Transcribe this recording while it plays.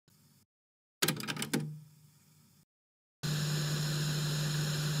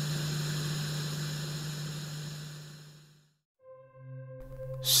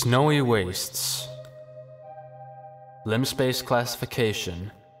Snowy Wastes. Limspace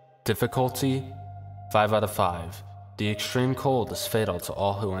classification. Difficulty 5 out of 5. The extreme cold is fatal to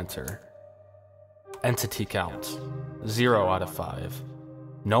all who enter. Entity count 0 out of 5.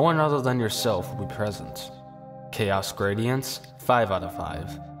 No one other than yourself will be present. Chaos gradients 5 out of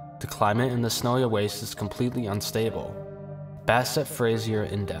 5. The climate in the Snowy Wastes is completely unstable. Bassett-Frazier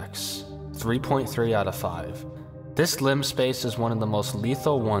Index 3.3 out of 5. This Limspace is one of the most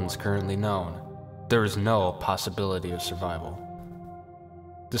lethal ones currently known. There is no possibility of survival.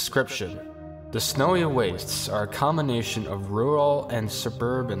 Description: the Snowy Wastes are a combination of rural and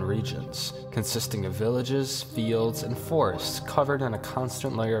suburban regions, consisting of villages, fields, and forests covered in a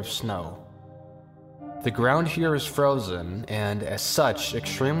constant layer of snow. The ground here is frozen, and as such,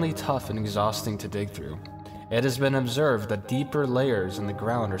 extremely tough and exhausting to dig through. It has been observed that deeper layers in the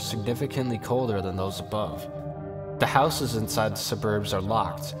ground are significantly colder than those above. The houses inside the suburbs are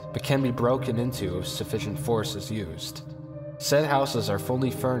locked, but can be broken into if sufficient force is used. Said houses are fully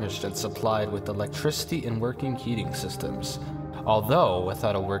furnished and supplied with electricity and working heating systems, although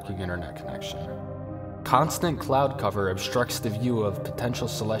without a working internet connection. Constant cloud cover obstructs the view of potential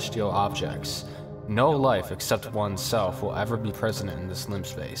celestial objects. No life except oneself will ever be present in this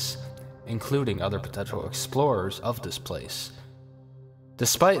Limspace, including other potential explorers of this place.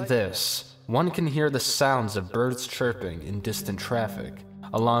 Despite this, one can hear the sounds of birds chirping in distant traffic,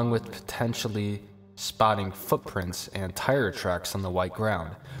 along with potentially spotting footprints and tire tracks on the white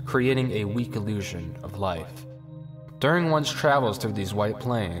ground, creating a weak illusion of life. During one's travels through these white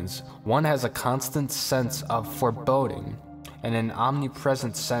plains, one has a constant sense of foreboding and an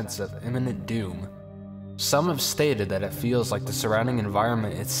omnipresent sense of imminent doom. Some have stated that it feels like the surrounding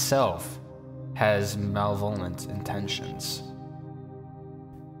environment itself has malevolent intentions.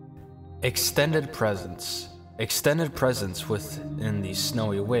 Extended presence. Extended presence within these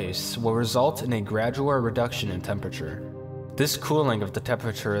Snowy Wastes will result in a gradual reduction in temperature. This cooling of the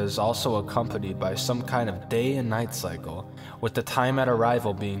temperature is also accompanied by some kind of day and night cycle, with the time at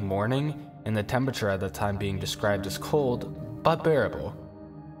arrival being morning and the temperature at the time being described as cold, but bearable.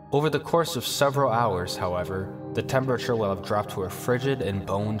 Over the course of several hours, however, the temperature will have dropped to a frigid and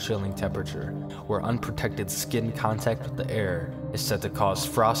bone-chilling temperature, where unprotected skin contact with the air is said to cause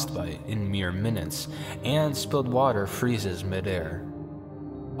frostbite in mere minutes, and spilled water freezes mid-air.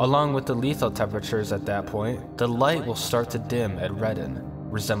 Along with the lethal temperatures at that point, the light will start to dim and redden,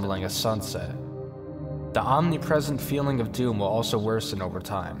 resembling a sunset. The omnipresent feeling of doom will also worsen over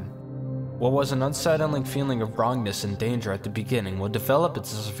time. What was an unsettling feeling of wrongness and danger at the beginning will develop into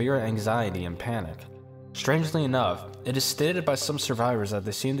severe anxiety and panic. Strangely enough, it is stated by some survivors that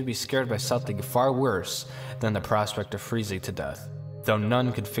they seem to be scared by something far worse than the prospect of freezing to death, though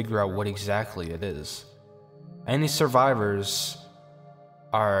none could figure out what exactly it is. Any survivors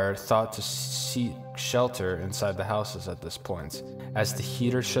are thought to seek shelter inside the houses at this point, as the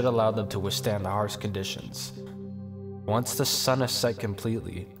heater should allow them to withstand the harsh conditions. Once the sun is set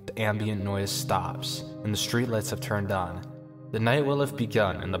completely, the ambient noise stops, and the streetlights have turned on. The night will have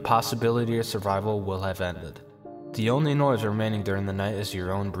begun, and the possibility of survival will have ended. The only noise remaining during the night is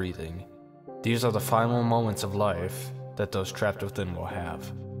your own breathing. These are the final moments of life that those trapped within will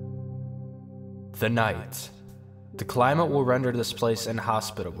have. The night. The climate will render this place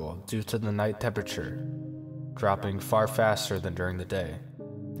inhospitable due to the night temperature dropping far faster than during the day.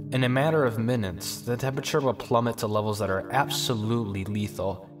 In a matter of minutes, the temperature will plummet to levels that are absolutely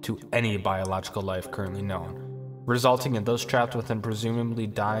lethal to any biological life currently known, resulting in those trapped within presumably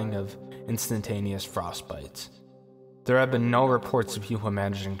dying of instantaneous frostbites. There have been no reports of people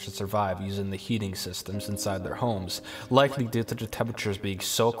managing to survive using the heating systems inside their homes, likely due to the temperatures being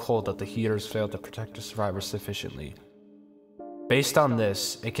so cold that the heaters fail to protect the survivors sufficiently. Based on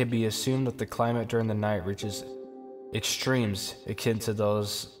this, it can be assumed that the climate during the night reaches extremes akin to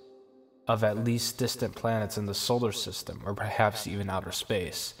those of at least distant planets in the solar system, or perhaps even outer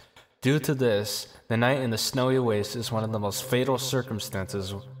space. Due to this, the night in the Snowy Wastes is one of the most fatal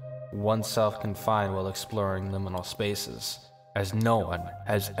circumstances oneself can find while exploring liminal spaces, as no one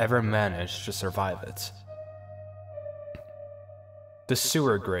has ever managed to survive it. The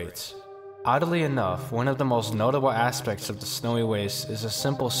sewer grate. Oddly enough, one of the most notable aspects of the Snowy Wastes is a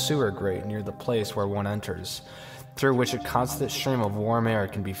simple sewer grate near the place where one enters, through which a constant stream of warm air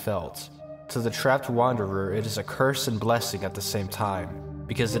can be felt. To the trapped wanderer, it is a curse and blessing at the same time,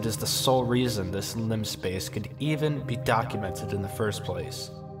 because it is the sole reason this Limspace could even be documented in the first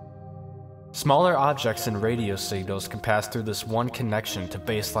place. Smaller objects and radio signals can pass through this one connection to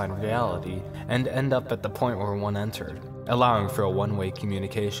baseline reality and end up at the point where one entered, allowing for a one-way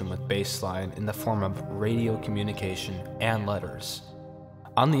communication with baseline in the form of radio communication and letters.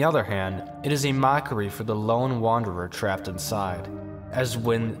 On the other hand, it is a mockery for the lone wanderer trapped inside, as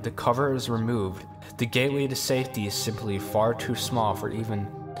when the cover is removed, the gateway to safety is simply far too small for even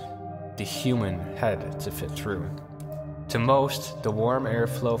the human head to fit through. To most, the warm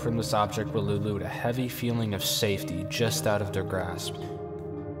airflow from this object will elude a heavy feeling of safety just out of their grasp.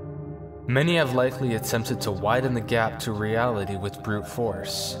 Many have likely attempted to widen the gap to reality with brute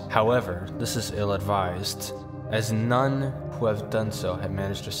force. However, this is ill-advised, as none who have done so have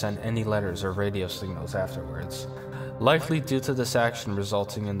managed to send any letters or radio signals afterwards, likely due to this action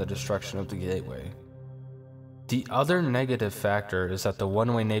resulting in the destruction of the gateway. The other negative factor is that the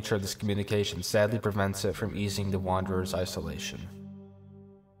one-way nature of this communication sadly prevents it from easing the wanderer's isolation.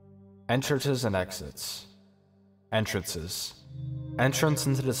 Entrances and exits. Entrances. Entrance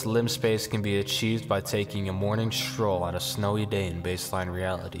into this Limspace can be achieved by taking a morning stroll on a snowy day in baseline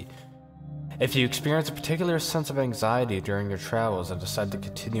reality. If you experience a particular sense of anxiety during your travels and decide to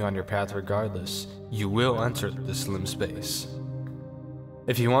continue on your path regardless, you will enter this Limspace.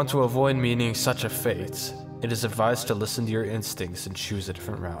 If you want to avoid meeting such a fate, it is advised to listen to your instincts and choose a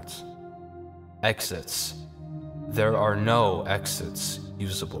different route. Exits. There are no exits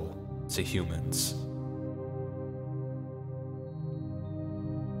usable to humans.